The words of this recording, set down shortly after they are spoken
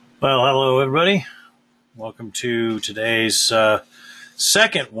Well, hello, everybody. Welcome to today's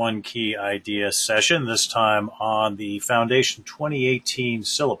second One Key Idea session, this time on the Foundation 2018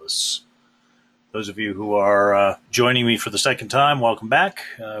 syllabus. Those of you who are joining me for the second time, welcome back.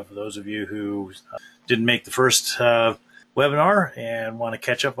 For those of you who didn't make the first webinar and want to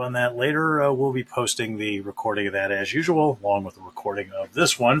catch up on that later, we'll be posting the recording of that as usual, along with the recording of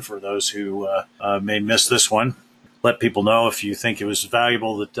this one for those who may miss this one. Let people know if you think it was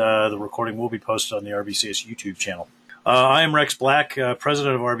valuable that the recording will be posted on the RBCS YouTube channel. I am Rex Black,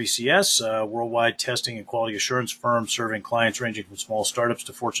 president of RBCS, a worldwide testing and quality assurance firm serving clients ranging from small startups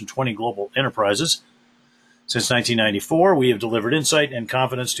to Fortune 20 global enterprises. Since 1994, we have delivered insight and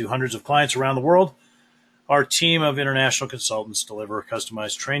confidence to hundreds of clients around the world. Our team of international consultants deliver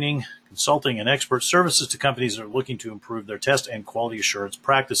customized training, consulting, and expert services to companies that are looking to improve their test and quality assurance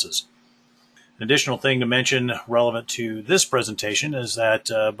practices. An additional thing to mention relevant to this presentation is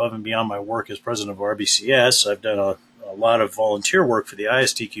that above and beyond my work as president of RBCS, I've done a lot of volunteer work for the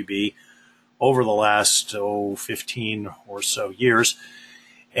ISTQB over the last 15 or so years.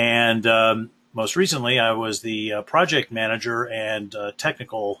 And most recently, I was the project manager and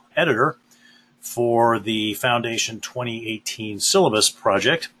technical editor for the Foundation 2018 syllabus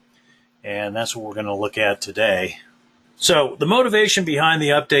project. And that's what we're going to look at today. So the motivation behind the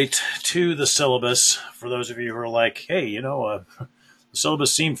update to the syllabus, for those of you who are like, hey, the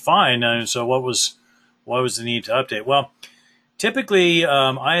syllabus seemed fine, and so why was the need to update? Well, typically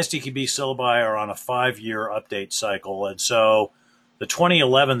ISTQB syllabi are on a 5-year update cycle, and so the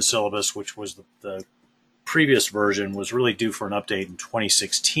 2011 syllabus, which was the previous version, was really due for an update in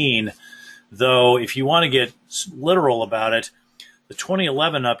 2016, though if you want to get literal about it, the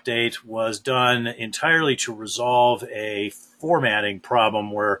 2011 update was done entirely to resolve a formatting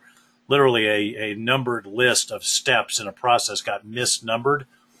problem where literally a numbered list of steps in a process got misnumbered.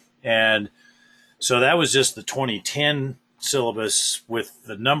 And so that was just the 2010 syllabus with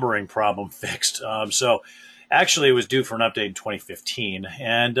the numbering problem fixed. So actually it was due for an update in 2015.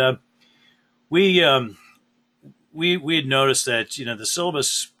 And we had noticed that, the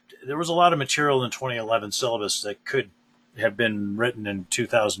syllabus, there was a lot of material in the 2011 syllabus that could have been written in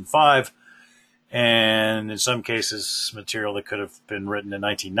 2005, and in some cases material that could have been written in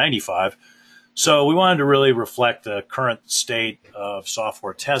 1995. So we wanted to really reflect the current state of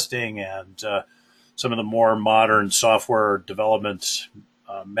software testing and some of the more modern software development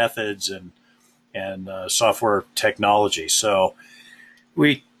methods and software technology. So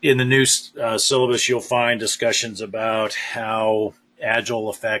in the new syllabus, you'll find discussions about how Agile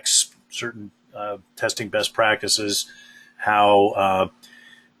affects certain testing best practices, how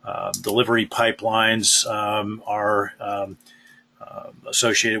delivery pipelines are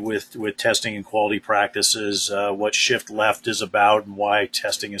associated with testing and quality practices, what shift left is about and why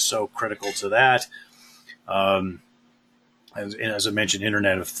testing is so critical to that. As I mentioned,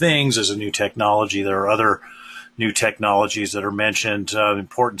 Internet of Things is a new technology. There are other new technologies that are mentioned, the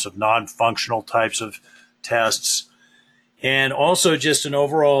importance of non-functional types of tests, and also just an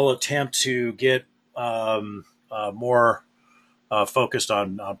overall attempt to get more focused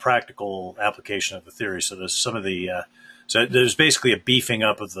on practical application of the theory. So there's some of the so there's basically a beefing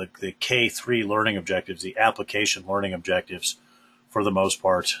up of the K3 learning objectives, the application learning objectives, for the most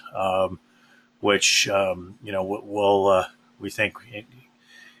part, which will we think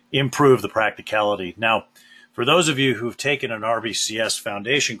improve the practicality. Now, for those of you who've taken an RBCS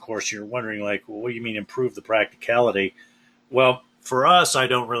foundation course, you're wondering, like, well, what do you mean improve the practicality? Well, for us, I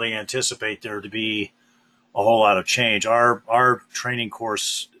don't really anticipate there to be a whole lot of change. Our training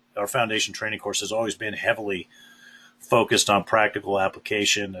course, our foundation training course, has always been heavily focused on practical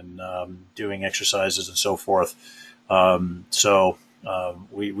application and doing exercises and so forth. So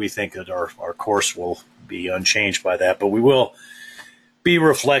we think that our course will be unchanged by that, but we will be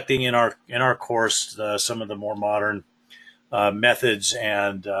reflecting in our course some of the more modern methods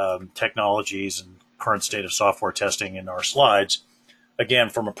and technologies and current state of software testing in our slides. Again,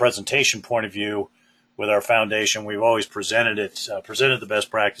 from a presentation point of view, with our foundation, we've always presented the best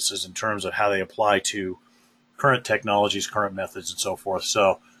practices in terms of how they apply to current technologies, current methods, and so forth.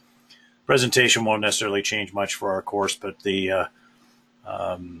 So presentation won't necessarily change much for our course, but the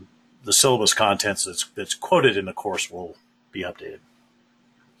syllabus contents that's quoted in the course will be updated.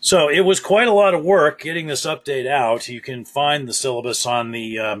 So it was quite a lot of work getting this update out. You can find the syllabus on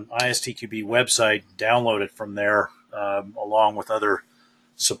the ISTQB website, download it from there, along with other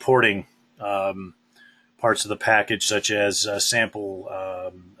supporting parts of the package, such as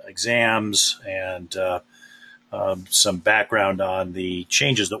sample exams and some background on the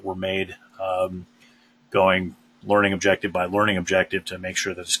changes that were made going learning objective by learning objective to make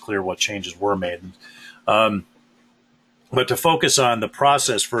sure that it's clear what changes were made. But to focus on the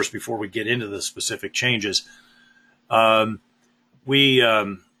process first before we get into the specific changes, we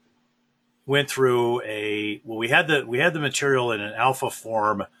went through we had the material in an alpha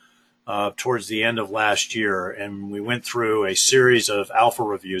form towards the end of last year, and we went through a series of alpha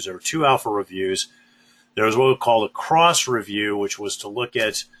reviews. There were 2 alpha reviews. There was what we called a cross review, which was to look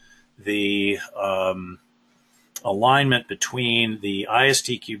at the alignment between the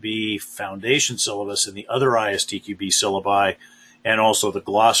ISTQB foundation syllabus and the other ISTQB syllabi, and also the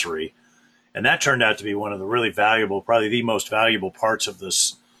glossary. And that turned out to be one of the really valuable, probably the most valuable parts of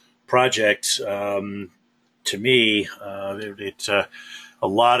this project to me. It's a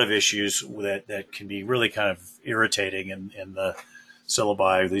lot of issues that can be really kind of irritating in the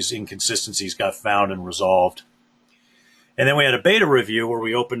syllabi. These inconsistencies got found and resolved. And then we had a beta review where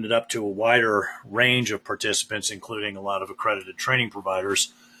we opened it up to a wider range of participants, including a lot of accredited training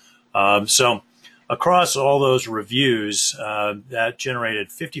providers. So across all those reviews, that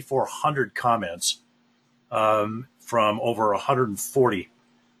generated 5,400 comments from over 140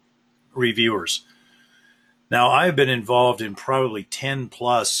 reviewers. Now, I've been involved in probably 10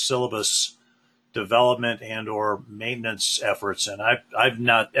 plus syllabus development and or maintenance efforts, and I've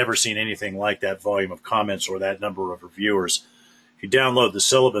not ever seen anything like that volume of comments or that number of reviewers. If you download the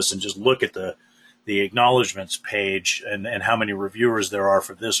syllabus and just look at the acknowledgments page and how many reviewers there are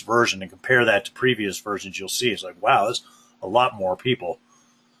for this version and compare that to previous versions, you'll see it's like, wow, that's a lot more people.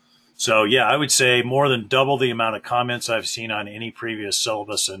 So yeah, I would say more than double the amount of comments I've seen on any previous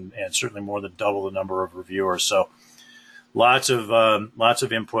syllabus, and certainly more than double the number of reviewers. So lots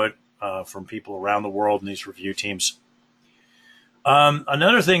of input from people around the world in these review teams.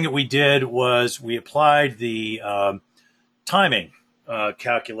 Another thing that we did was we applied the timing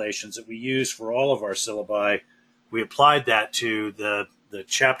calculations that we use for all of our syllabi. We applied that to the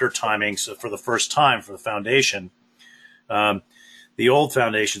chapter timings for the first time for the foundation. The old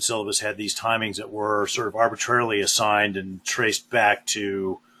foundation syllabus had these timings that were sort of arbitrarily assigned and traced back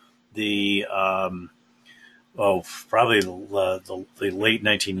to the probably the late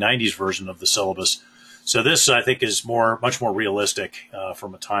 1990s version of the syllabus. So this, I think, is much more realistic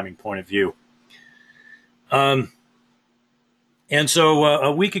from a timing point of view. And so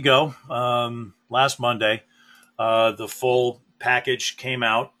a week ago, last Monday, the full package came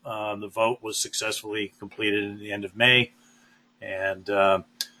out. The vote was successfully completed at the end of May. And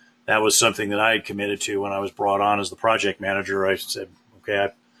that was something that I had committed to when I was brought on as the project manager. I said, okay,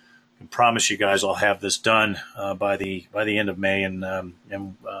 I can promise you guys I'll have this done by the end of May, and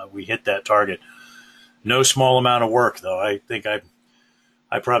we hit that target. No small amount of work, though. I think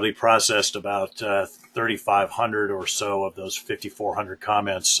I probably processed about 3,500 or so of those 5,400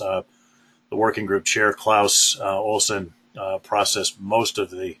 comments. The working group chair, Klaus Olson, processed most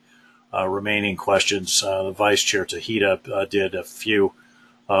of the remaining questions. The vice chair, Tahita, did a few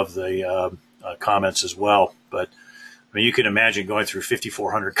of the comments as well. But I mean, you can imagine going through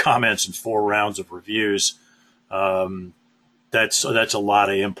 5,400 comments and 4 rounds of reviews. That's a lot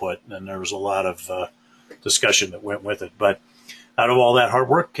of input, and there was a lot of discussion that went with it. But out of all that hard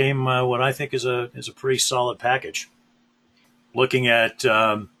work came what I think is a pretty solid package. Looking at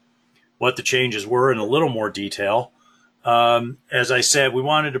what the changes were in a little more detail. As I said, we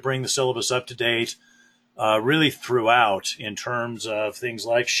wanted to bring the syllabus up to date really throughout in terms of things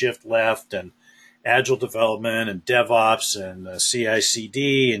like shift left and agile development and DevOps and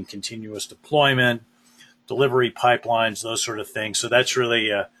CI/CD and continuous deployment, delivery pipelines, those sort of things. So that's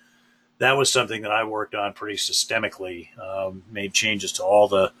really that was something that I worked on pretty systemically, made changes to all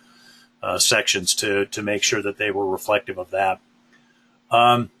the sections to make sure that they were reflective of that.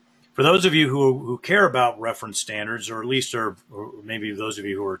 For those of you who care about reference standards, or at least or maybe those of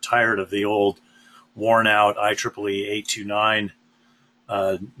you who are tired of the old worn out IEEE 829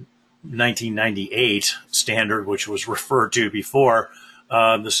 1998 standard, which was referred to before,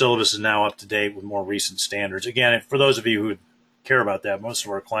 the syllabus is now up to date with more recent standards. Again, for those of you who care about that, most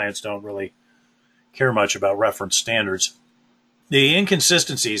of our clients don't really care much about reference standards. The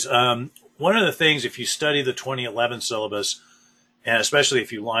inconsistencies, one of the things, if you study the 2011 syllabus, and especially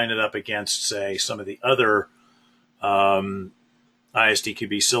if you line it up against, say, some of the other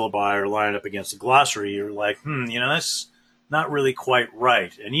ISTQB syllabi, or line it up against the glossary, you're like, that's not really quite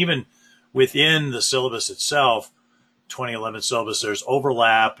right. And even within the syllabus itself, 2011 syllabus, there's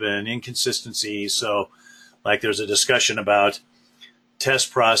overlap and inconsistencies. So, like, there's a discussion about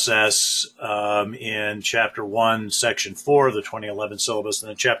test process in Chapter 1, Section 4 of the 2011 syllabus, and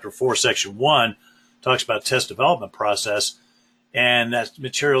then Chapter 4, Section 1 talks about test development process. And that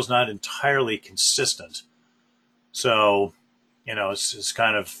material is not entirely consistent. So, it's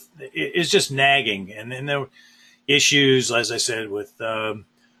kind of, it's just nagging. And then there were issues, as I said, with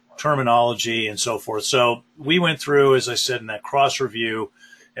terminology and so forth. So we went through, as I said, in that cross review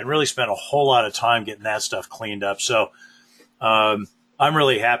and really spent a whole lot of time getting that stuff cleaned up. So I'm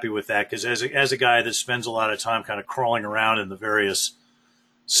really happy with that, because as a guy that spends a lot of time kind of crawling around in the various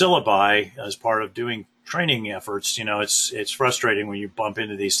syllabi as part of doing training efforts, it's frustrating when you bump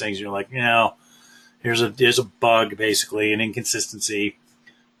into these things. And you're like, here's a bug, basically, an inconsistency.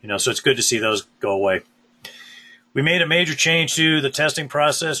 So it's good to see those go away. We made a major change to the testing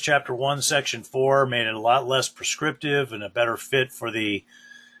process. Chapter 1, Section 4 made it a lot less prescriptive and a better fit for the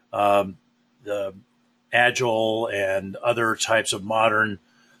Agile and other types of modern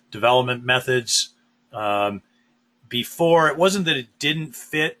development methods. Before, it wasn't that it didn't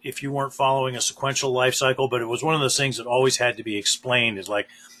fit if you weren't following a sequential life cycle, but it was one of those things that always had to be explained. Is like,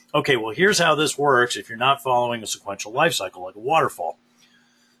 okay, well, here's how this works if you're not following a sequential life cycle, like a waterfall.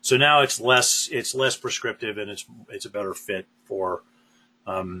 So now it's less prescriptive, and it's a better fit for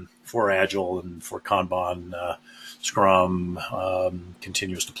Agile and for Kanban, Scrum,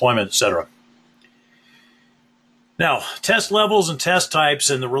 continuous deployment, etc. Now, test levels and test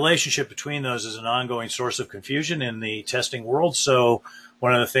types and the relationship between those is an ongoing source of confusion in the testing world. So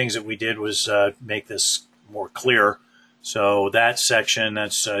one of the things that we did was make this more clear. So that section,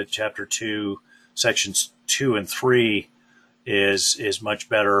 that's Chapter 2, Sections 2 and 3, is much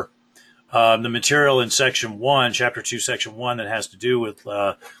better. The material in Section 1, Chapter 2, Section 1, that has to do with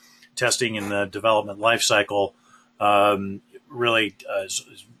testing in the development lifecycle really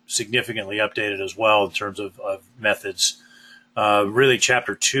is significantly updated as well in terms of methods. Really,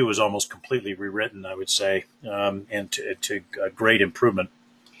 Chapter 2 is almost completely rewritten, I would say, and to a great improvement.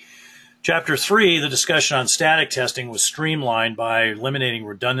 Chapter 3, the discussion on static testing, was streamlined by eliminating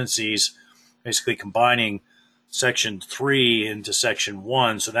redundancies, basically combining Section 3 into Section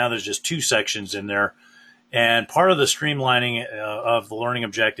 1. So now there's just 2 sections in there. And part of the streamlining of the learning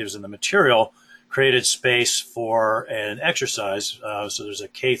objectives and the material created space for an exercise. So there's a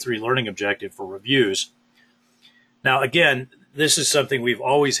K3 learning objective for reviews. Now, again, this is something we've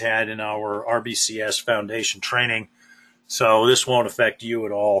always had in our RBCS foundation training. So this won't affect you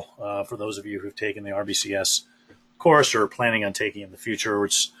at all. For those of you who've taken the RBCS course or are planning on taking it in the future,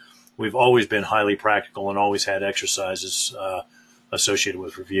 we've always been highly practical and always had exercises associated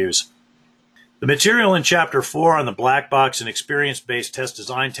with reviews. The material in Chapter 4 on the black box and experience-based test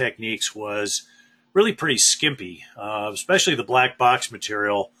design techniques was really pretty skimpy, especially the black box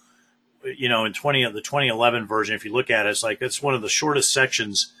material. In the 2011 version, if you look at it, it's one of the shortest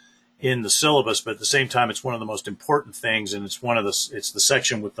sections in the syllabus, but at the same time, it's one of the most important things, and it's the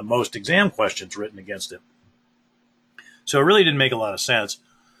section with the most exam questions written against it. So it really didn't make a lot of sense.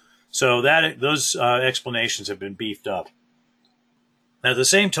 So those explanations have been beefed up. Now, at the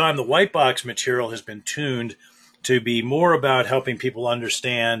same time, the white box material has been tuned to be more about helping people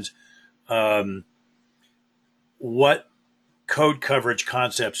understand what code coverage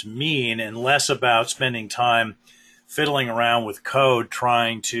concepts mean, and less about spending time fiddling around with code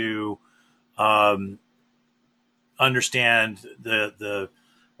trying to understand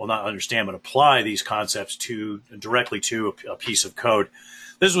not understand, but apply these concepts directly to a piece of code.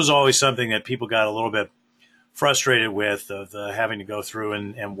 This was always something that people got a little bit frustrated with, of having to go through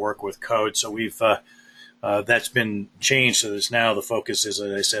and work with code. So that's been changed. So there's now the focus is,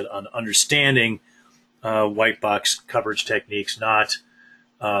 as I said, on understanding white box coverage techniques, not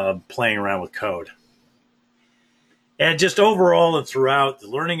playing around with code. And just overall and throughout, the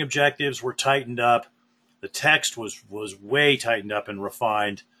learning objectives were tightened up. The text was way tightened up and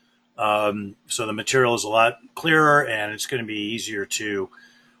refined. So the material is a lot clearer, and it's going to be easier to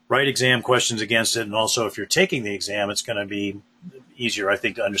write exam questions against it. And also, if you're taking the exam, it's going to be easier, I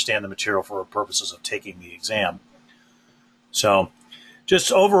think, to understand the material for purposes of taking the exam. So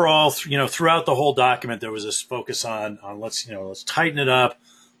just overall, throughout the whole document, there was this focus on let's tighten it up.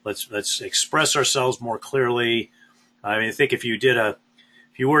 Let's express ourselves more clearly. I mean, I think if you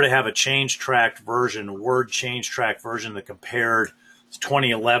were to have a change track version, a word change track version that compared the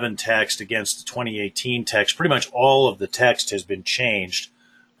 2011 text against the 2018 text, pretty much all of the text has been changed.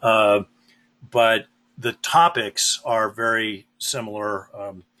 But the topics are very similar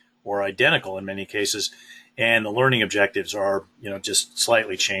or identical in many cases, and the learning objectives are just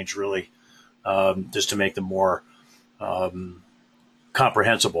slightly changed, really, just to make them more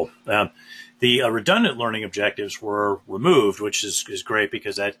comprehensible. The redundant learning objectives were removed, which is great,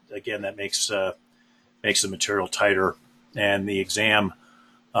 because that makes the material tighter and the exam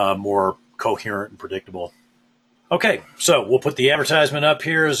more coherent and predictable. Okay, so we'll put the advertisement up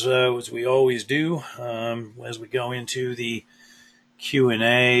here as we always do as we go into the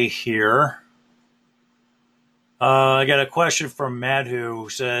Q&A here. I got a question from Matt who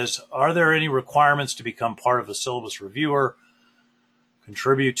says, are there any requirements to become part of a syllabus reviewer,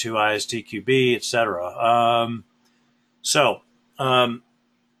 contribute to ISTQB, etc.?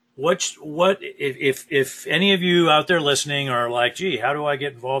 What if any of you out there listening are like, gee, how do I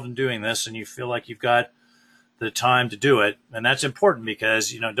get involved in doing this? And you feel like you've got the time to do it, and that's important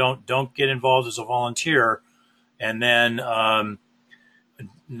because don't get involved as a volunteer and then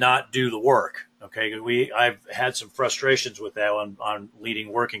not do the work. Okay, I've had some frustrations with that on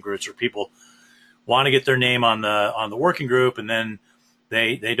leading working groups where people want to get their name on the working group and then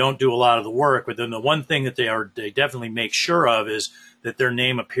they don't do a lot of the work. But then the one thing that they definitely make sure of is that their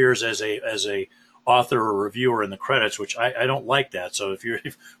name appears as a author or reviewer in the credits, which I don't like that. So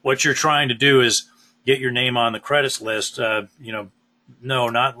if what you're trying to do is get your name on the credits list, no,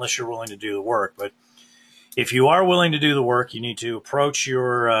 not unless you're willing to do the work. But if you are willing to do the work, you need to approach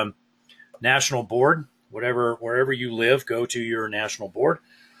your national board, wherever you live. Go to your national board,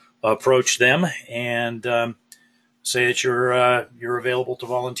 approach them, and say that you're available to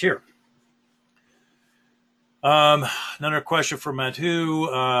volunteer. Another question from Matthew.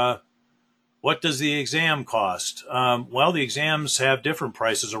 What does the exam cost? Well, the exams have different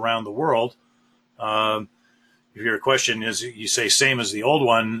prices around the world. If your question is, you say same as the old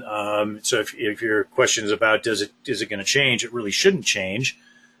one. So if your question is about is it going to change, it really shouldn't change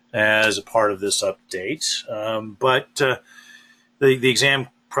as a part of this update. But the exam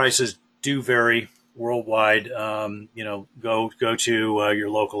prices do vary worldwide. Go to your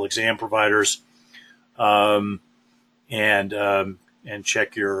local exam providers and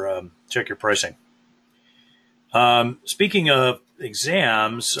check your pricing. Speaking of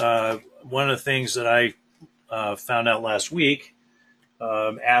exams, one of the things that I found out last week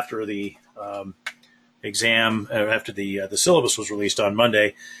after the exam, after the syllabus was released on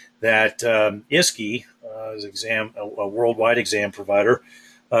Monday, that ISTQB, a worldwide exam provider,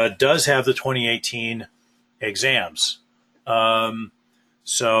 does have the 2018 exams.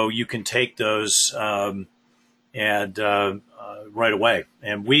 So you can take those and right away.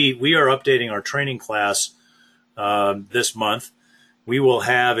 And we are updating our training class this month. We will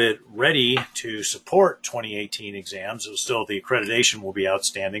have it ready to support 2018 exams. Still, the accreditation will be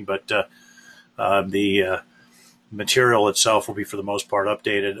outstanding, but the material itself will be, for the most part,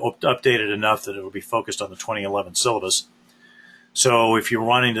 updated enough that it will be focused on the 2011 syllabus. So if you're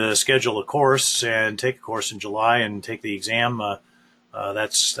wanting to schedule a course and take a course in July and take the exam,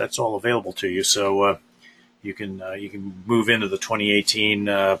 that's all available to you. So you can move into the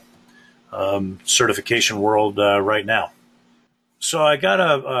 2018 certification world right now. So I got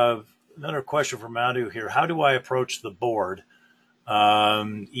another question from Madhu here. How do I approach the board?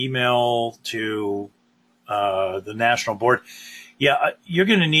 Email to the national board. Yeah, you're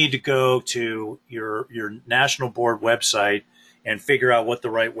going to need to go to your national board website and figure out what the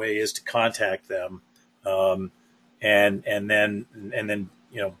right way is to contact them, and then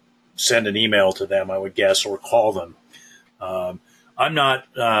send an email to them, I would guess, or call them. I'm not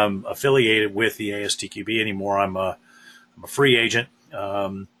affiliated with the ISTQB anymore. I'm a free agent,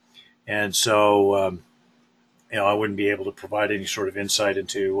 and so I wouldn't be able to provide any sort of insight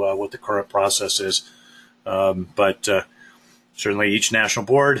into what the current process is. But certainly each national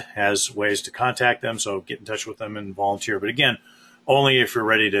board has ways to contact them, so get in touch with them and volunteer. But again, only if you're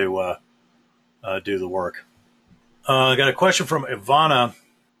ready to do the work. I got a question from Ivana.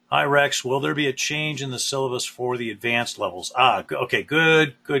 Hi, Rex. Will there be a change in the syllabus for the advanced levels? Okay,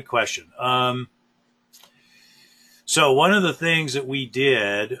 good question. So one of the things that we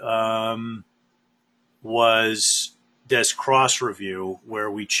did was this cross review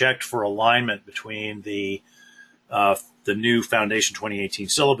where we checked for alignment between the new Foundation 2018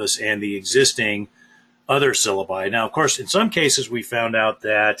 syllabus and the existing other syllabi. Now, of course, in some cases we found out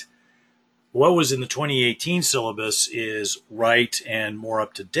that what was in the 2018 syllabus is right and more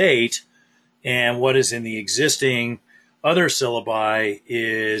up to date, and what is in the existing other syllabi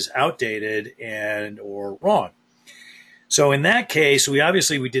is outdated and or wrong. So in that case, we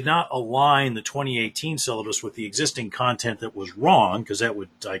did not align the 2018 syllabus with the existing content that was wrong, because that would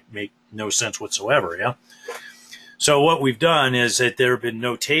make no sense whatsoever. Yeah. So what we've done is that there have been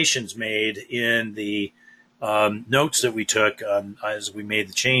notations made in the notes that we took as we made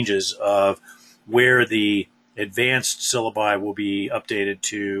the changes of where the advanced syllabi will be updated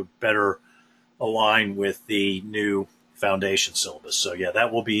to better align with the new foundation syllabus. So yeah,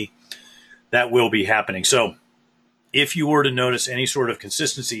 that will be happening. So if you were to notice any sort of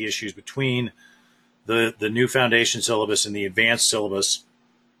consistency issues between the new foundation syllabus and the advanced syllabus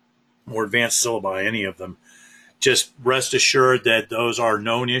or advanced syllabi, any of them, just rest assured that those are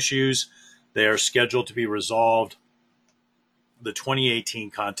known issues. They are scheduled to be resolved. The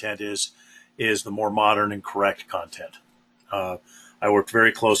 2018 content is the more modern and correct content. I worked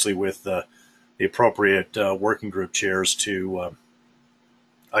very closely with the appropriate working group chairs to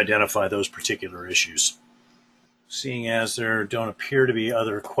identify those particular issues. Seeing as there don't appear to be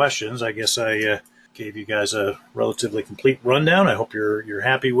other questions, I guess I gave you guys a relatively complete rundown. I hope you're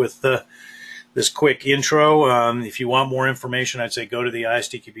happy with this quick intro. If you want more information, I'd say go to the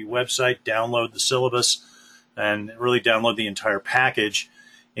ISTQB website, download the syllabus, and really download the entire package,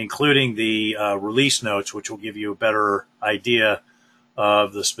 including the release notes, which will give you a better idea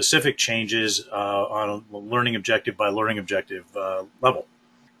of the specific changes on a learning objective by learning objective level.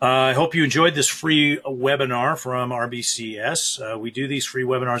 I hope you enjoyed this free webinar from RBCS. We do these free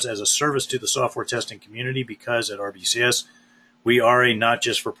webinars as a service to the software testing community because at RBCS, we are a not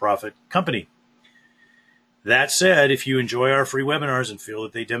just for profit company. That said, if you enjoy our free webinars and feel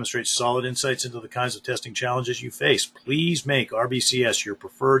that they demonstrate solid insights into the kinds of testing challenges you face, please make RBCS your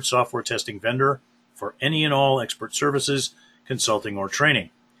preferred software testing vendor for any and all expert services, consulting, or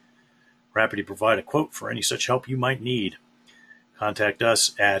training. We're happy to provide a quote for any such help you might need. Contact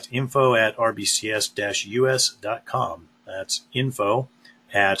us at info@rbcs-us.com. That's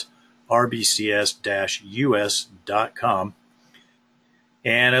info@rbcs-us.com.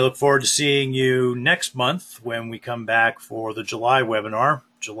 And I look forward to seeing you next month when we come back for the July webinar.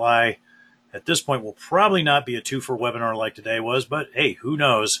 July, at this point, will probably not be a two-for webinar like today was, but hey, who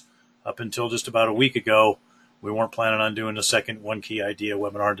knows? Up until just about a week ago, we weren't planning on doing a second One Key Idea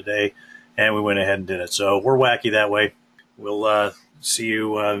webinar today, and we went ahead and did it. So we're wacky that way. We'll see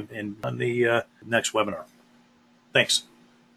you on the next webinar. Thanks.